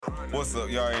What's up?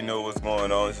 Y'all already know what's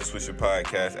going on. It's the Swisher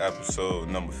Podcast, episode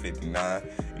number 59.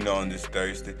 On this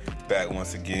Thursday, back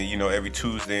once again. Every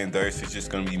Tuesday and Thursday, it's just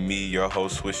going to be me, your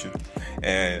host, Swisher.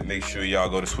 And make sure y'all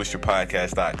go to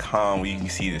swisherpodcast.com where you can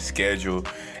see the schedule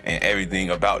and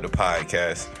everything about the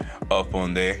podcast up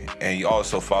on there. And you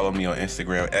also follow me on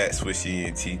Instagram at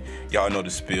SwisherENT. Y'all know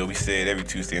the spiel. We say it every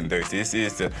Tuesday and Thursday. This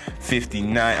is the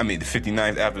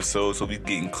 59th episode, so we're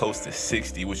getting close to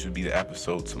 60, which would be the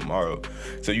episode tomorrow.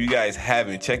 So you guys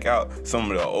haven't, check out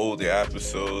some of the older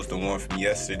episodes, the one from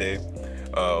yesterday,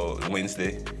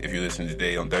 Wednesday, if you're listening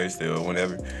today on Thursday or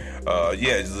whenever.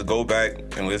 Just go back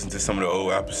and listen to some of the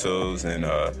old episodes and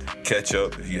catch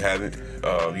up if you haven't.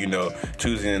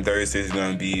 Tuesday and Thursday is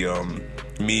going to be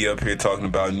me up here talking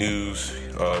about news,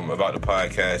 about the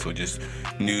podcast, or just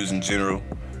news in general,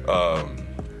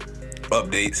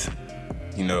 updates,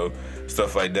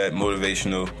 stuff like that,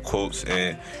 motivational quotes,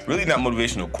 and really not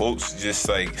motivational quotes, just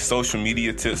like social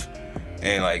media tips,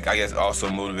 and I guess also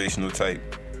motivational type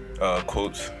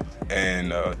quotes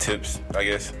and tips, I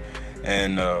guess,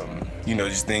 and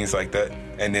just things like that.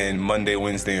 And then Monday,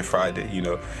 Wednesday, and Friday,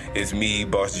 it's me,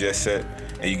 Boss Jet Set,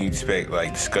 and you can expect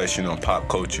discussion on pop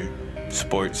culture,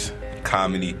 sports,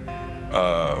 comedy,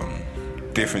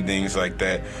 different things like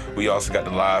that. We also got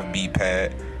the live beat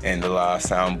pad and the live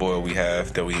soundboard we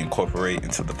have that we incorporate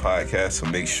into the podcast. So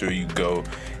make sure you go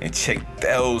and check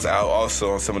those out.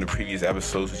 Also on some of the previous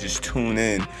episodes, just tune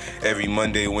in every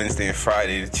Monday, Wednesday, and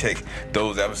Friday to check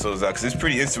those episodes out, because it's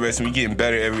pretty interesting. We're getting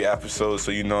better every episode,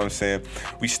 so you know what I'm saying.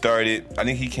 We started, I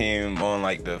think he came on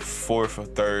the fourth or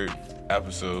third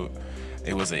episode.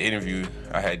 It was an interview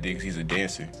I had did because he's a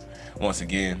dancer, once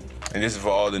again. And this is for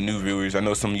all the new viewers. I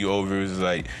know some of you old viewers is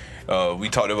we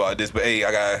talked about this, but hey,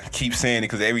 I gotta keep saying it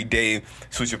because every day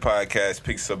Switcher Podcast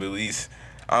picks up at least,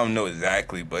 I don't know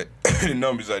exactly, but the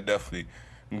numbers are definitely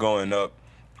going up.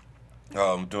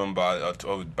 Doing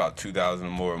about 2,000 or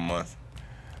more a month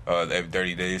every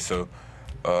 30 days. So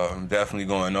definitely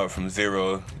going up from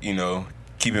zero.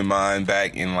 Keep in mind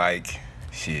back in I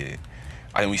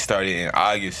think we started in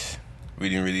August. We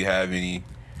didn't really have any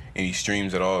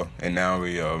streams at all, and now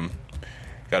we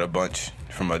got a bunch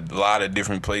from a lot of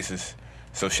different places.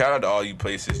 So shout out to all you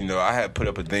places. I had put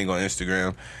up a thing on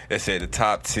Instagram that said the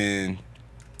top 10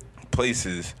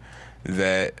 places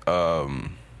that are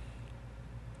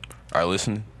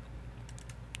listening.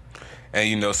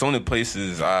 And some of the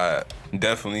places I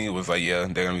definitely was they're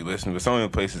gonna be listening, but some of the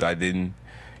places I didn't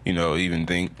even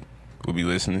think would be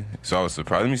listening. So I was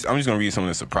surprised. I'm just gonna read some of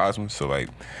the surprise ones. So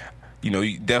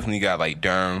you definitely got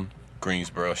Durham,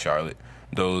 Greensboro, Charlotte.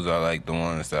 Those are the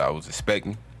ones that I was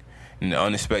expecting. And the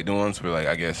unexpected ones were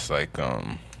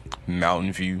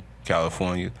Mountain View,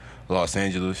 California, Los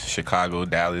Angeles, Chicago,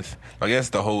 Dallas. I guess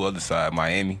the whole other side,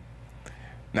 Miami.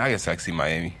 Now I guess I can see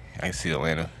Miami. I can see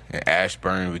Atlanta and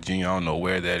Ashburn, Virginia. I don't know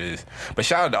where that is. But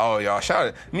shout out to all y'all.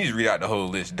 Let me just read out the whole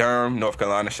list. Durham, North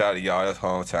Carolina, shout out to y'all. That's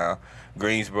hometown.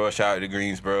 Greensboro, shout out to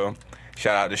Greensboro.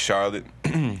 Shout out to Charlotte.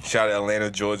 Shout out to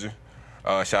Atlanta, Georgia.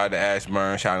 Shout out to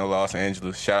Ashburn, shout out to Los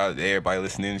Angeles, shout out to everybody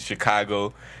listening in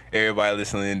Chicago, everybody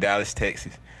listening in Dallas,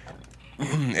 Texas,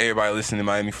 everybody listening in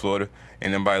Miami, Florida,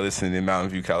 and everybody listening in Mountain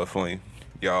View, California.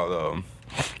 Y'all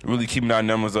really keeping our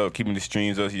numbers up, keeping the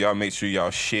streams up. Y'all make sure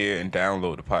y'all share and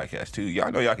download the podcast too.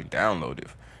 Y'all know y'all can download it,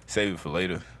 save it for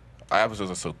later. Our episodes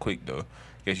are so quick though, I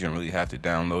guess you don't really have to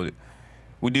download it.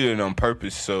 We did it on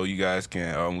purpose so you guys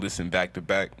can listen back to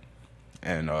back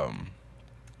and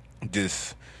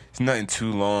just. It's nothing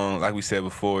too long. Like we said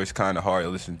before, it's kind of hard to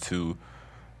listen to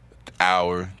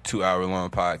 2-hour long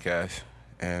podcast.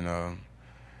 And,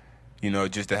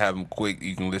 just to have them quick,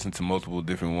 you can listen to multiple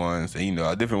different ones. And,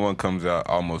 a different one comes out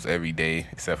almost every day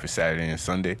except for Saturday and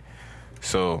Sunday.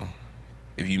 So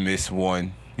if you miss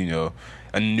one,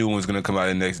 a new one's going to come out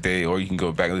the next day. Or you can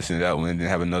go back and listen to that one and then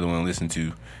have another one to listen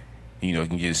to. You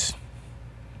can just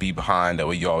be behind. That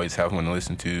way you always have one to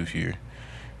listen to if you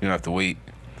don't have to wait.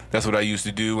 That's what I used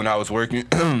to do when I was working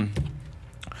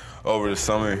over the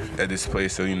summer at this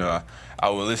place. So, I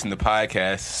would listen to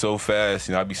podcasts so fast.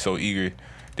 I'd be so eager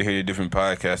to hear the different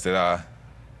podcasts that I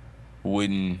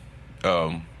wouldn't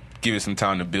give it some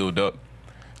time to build up.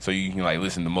 So you can,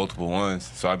 listen to multiple ones.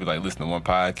 So I'd be, listening to one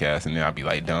podcast, and then I'd be,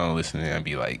 done listening. I'd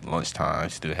be, lunchtime.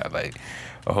 Still have, a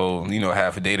whole,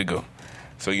 half a day to go.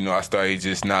 So, I started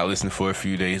just not listening for a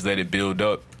few days, let it build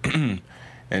up. And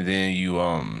then you,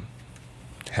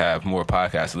 have more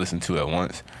podcasts to listen to at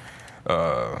once.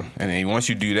 And then once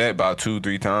you do that about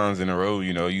 2-3 times in a row,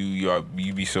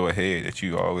 you be so ahead that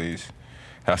you always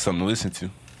have something to listen to.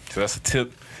 So that's a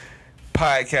tip.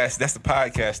 Podcast. That's the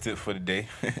podcast tip for the day.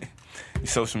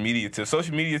 Social media tip.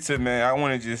 Social media tip, man. I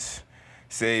want to just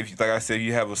say if, like I said,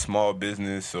 you have a small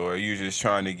business or you're just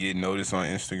trying to get noticed on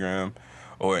Instagram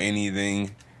or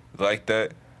anything like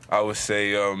that, I would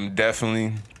say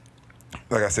definitely,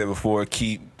 like I said before,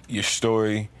 keep your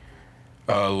story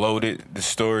loaded. The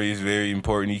story is very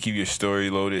important. You keep your story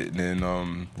loaded,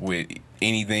 then with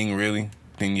anything really,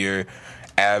 then your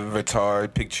avatar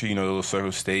picture, the little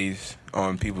circle stays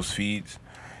on people's feeds,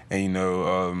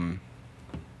 and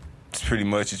it's pretty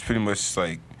much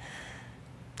like,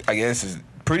 I guess it's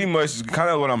pretty much kind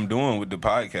of what I'm doing with the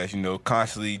podcast.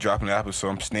 Constantly dropping the episode.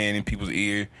 I'm staying in people's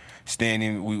ear,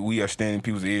 we are staying in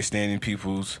people's ear, staying in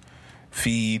people's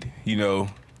feed.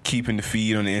 Keeping the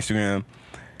feed on the Instagram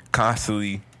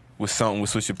constantly with something with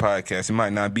Swisher Podcast. It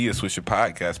might not be a Swisher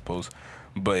Podcast post,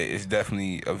 but it's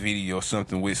definitely a video or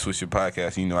something with Swisher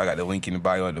Podcast. I got the link in the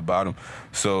bio at the bottom.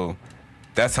 So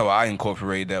that's how I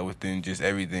incorporate that within just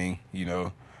everything.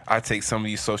 I take some of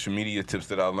these social media tips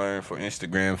that I learned for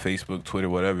Instagram, Facebook, Twitter,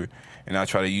 whatever, and I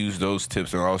try to use those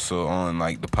tips and also on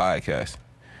like the podcast.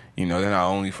 They're not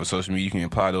only for social media. You can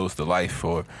apply those to life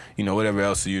or, whatever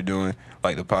else you're doing,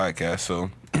 like the podcast. So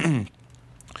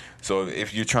so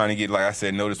if you're trying to get, like I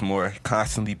said, notice more,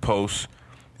 constantly post,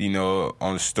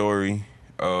 on the story,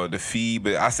 the feed.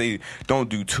 But I say don't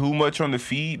do too much on the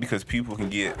feed because people can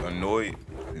get annoyed.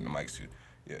 In the mics too.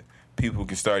 Yeah. People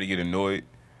can start to get annoyed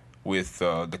with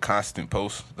the constant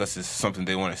posts. That's just something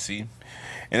they want to see.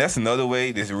 And that's another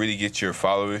way to really get your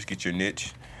followers, get your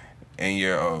niche, and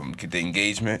your get the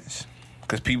engagements.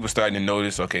 Because people starting to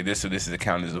notice, okay, this is what this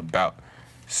account is about.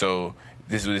 So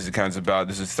this is what this account is about.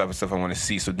 This is the type of stuff I want to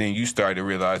see. So then you start to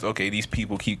realize, okay, these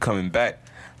people keep coming back.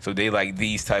 So they like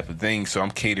these type of things. So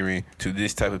I'm catering to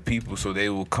this type of people. So they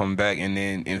will come back and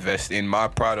then invest in my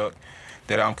product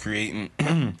that I'm creating.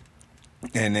 And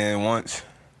then once,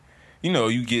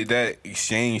 you get that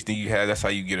exchange, then that's how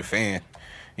you get a fan.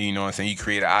 You know what I'm saying? You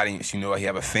create an audience. You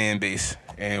have a fan base.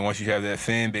 And once you have that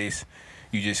fan base,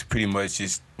 you just pretty much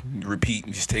just repeat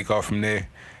and just take off from there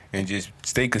and just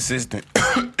stay consistent.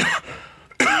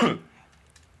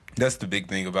 That's the big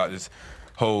thing about this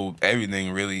whole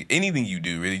everything, really. Anything you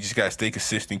do, really. You just got to stay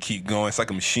consistent, keep going. It's like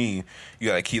a machine. You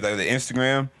got to keep, like the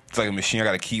Instagram, it's like a machine. I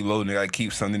got to keep loading. I got to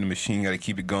keep something in the machine. Got to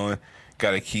keep it going.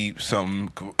 Got to keep something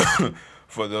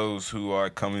for those who are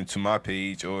coming to my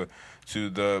page or to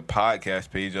the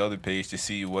podcast page, the other page, to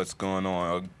see what's going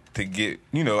on. Or to get,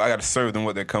 I got to serve them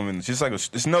what they're coming. It's just like,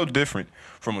 it's no different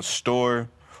from a store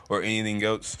or anything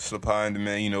else. Supply and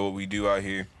demand, what we do out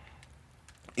here.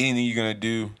 Anything you're going to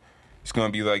do, it's going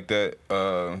to be like that.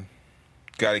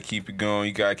 Got to keep it going.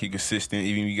 You got to keep consistent.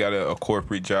 Even if you got a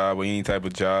corporate job or any type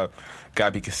of job, got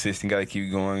to be consistent. Got to keep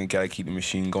it going. Got to keep the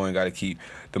machine going. Got to keep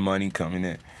the money coming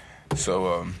in.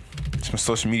 So it's my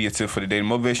social media tip for the day. The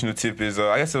motivational tip is,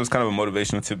 I guess it was kind of a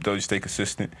motivational tip, though. Just stay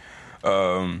consistent.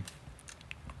 There's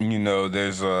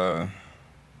a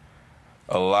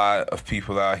lot of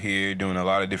people out here doing a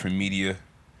lot of different media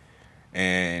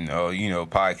and,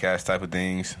 podcast type of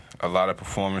things. A lot of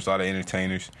performers, a lot of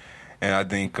entertainers. And I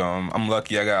think I'm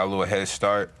lucky I got a little head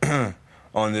start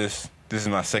on this. This is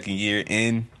my second year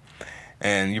in.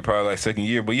 And you're probably like, second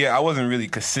year. But yeah, I wasn't really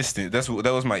consistent. That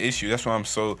was my issue. That's why I'm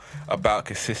so about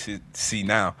consistency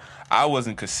now. I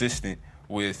wasn't consistent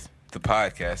with the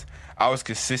podcast. I was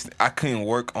consistent. I couldn't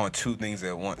work on two things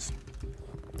at once.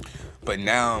 But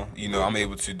now, I'm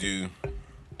able to do...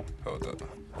 Hold up.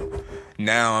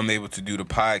 Now I'm able to do the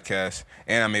podcast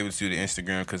and I'm able to do the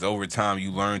Instagram because over time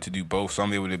you learn to do both. So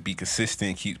I'm able to be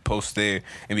consistent, keep posts there,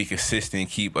 and be consistent,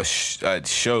 keep a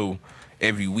show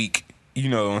every week. You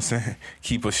know what I'm saying?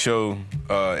 Keep a show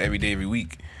every day, every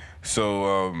week.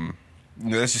 So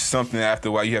that's just something after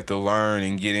a while you have to learn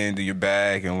and get into your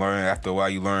bag and learn. After a while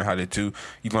you learn how to do.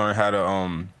 You learn how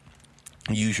to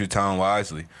use your time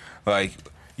wisely. Like,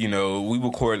 we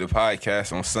record the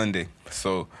podcast on Sunday.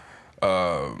 So,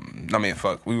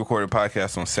 we recorded a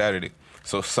podcast on Saturday.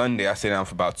 So Sunday, I sit down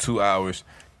for about 2 hours,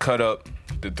 cut up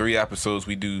the 3 episodes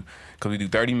we do, because we do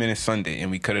 30 minutes Sunday, and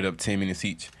we cut it up 10 minutes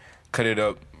each. Cut it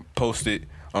up, post it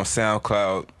on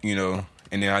SoundCloud,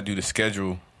 and then I do the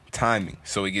schedule timing.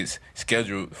 So it gets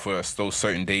scheduled for those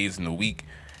certain days in the week,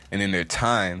 and then their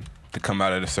time to come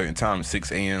out at a certain time,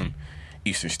 6 a.m.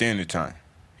 Eastern Standard Time,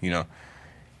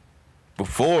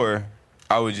 Before,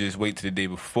 I would just wait till the day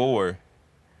before,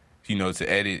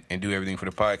 to edit and do everything for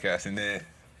the podcast. And then,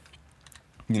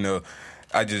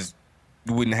 I just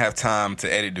wouldn't have time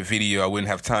to edit the video. I wouldn't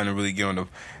have time to really get on the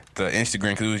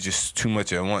Instagram because it was just too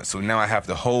much at once. So now I have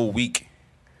the whole week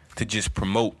to just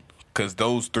promote because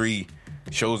those 3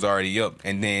 shows are already up.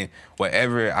 And then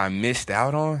whatever I missed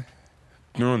out on,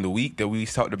 during the week that we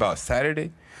talked about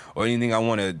Saturday, or anything I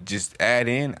want to just add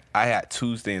in, I had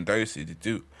Tuesday and Thursday to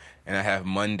do. And I have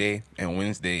Monday and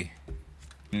Wednesday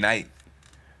night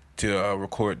to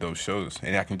record those shows.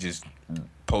 And I can just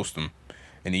post them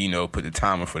and, put the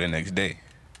timer for the next day.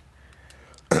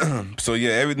 So,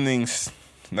 yeah, everything's,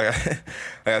 like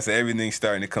I said, everything's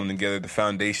starting to come together. The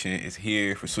foundation is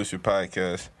here for Swisher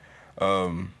Podcast.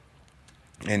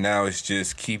 And now it's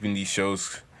just keeping these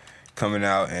shows coming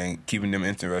out and keeping them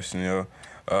interesting,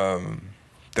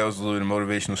 That was a little bit of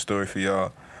motivational story for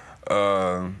y'all.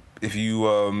 If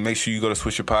you make sure you go to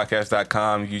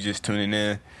swisherpodcast.com, if you just tuning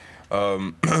in.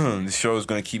 The show is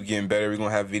going to keep getting better. We're going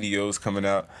to have videos coming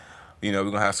out. We're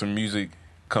going to have some music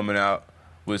coming out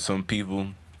with some people.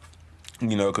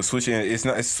 Because Swisher,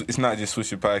 it's not just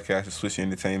Swisher Podcast, it's Swisher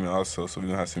Entertainment also. So we're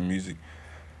going to have some music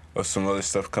or some other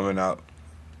stuff coming out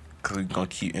because we're going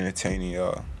to keep entertaining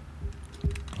y'all.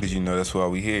 Because, that's why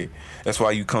we here. That's why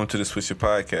you come to the Swisher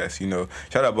Podcast,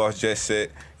 Shout out Boss Jet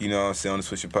Set, on the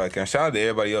Swisher Podcast. Shout out to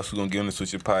everybody else who's going to get on the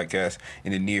Swisher Podcast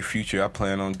in the near future. I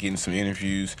plan on getting some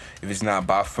interviews. If it's not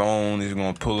by phone, it's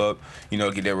going to pull up,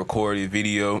 get that recorded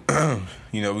video. We're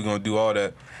going to do all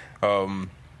that.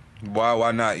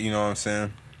 Why not, you know what I'm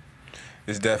saying?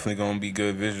 It's definitely going to be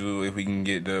good visual if we can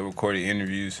get the recorded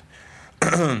interviews.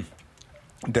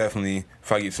 Definitely,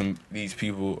 if I get some of these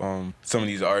people, some of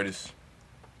these artists.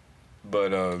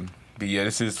 But yeah,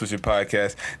 this is Swisher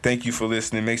Podcast. Thank you for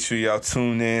listening. Make sure y'all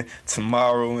tune in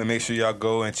tomorrow and make sure y'all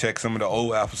go and check some of the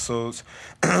old episodes.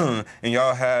 And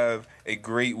y'all have a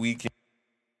great weekend.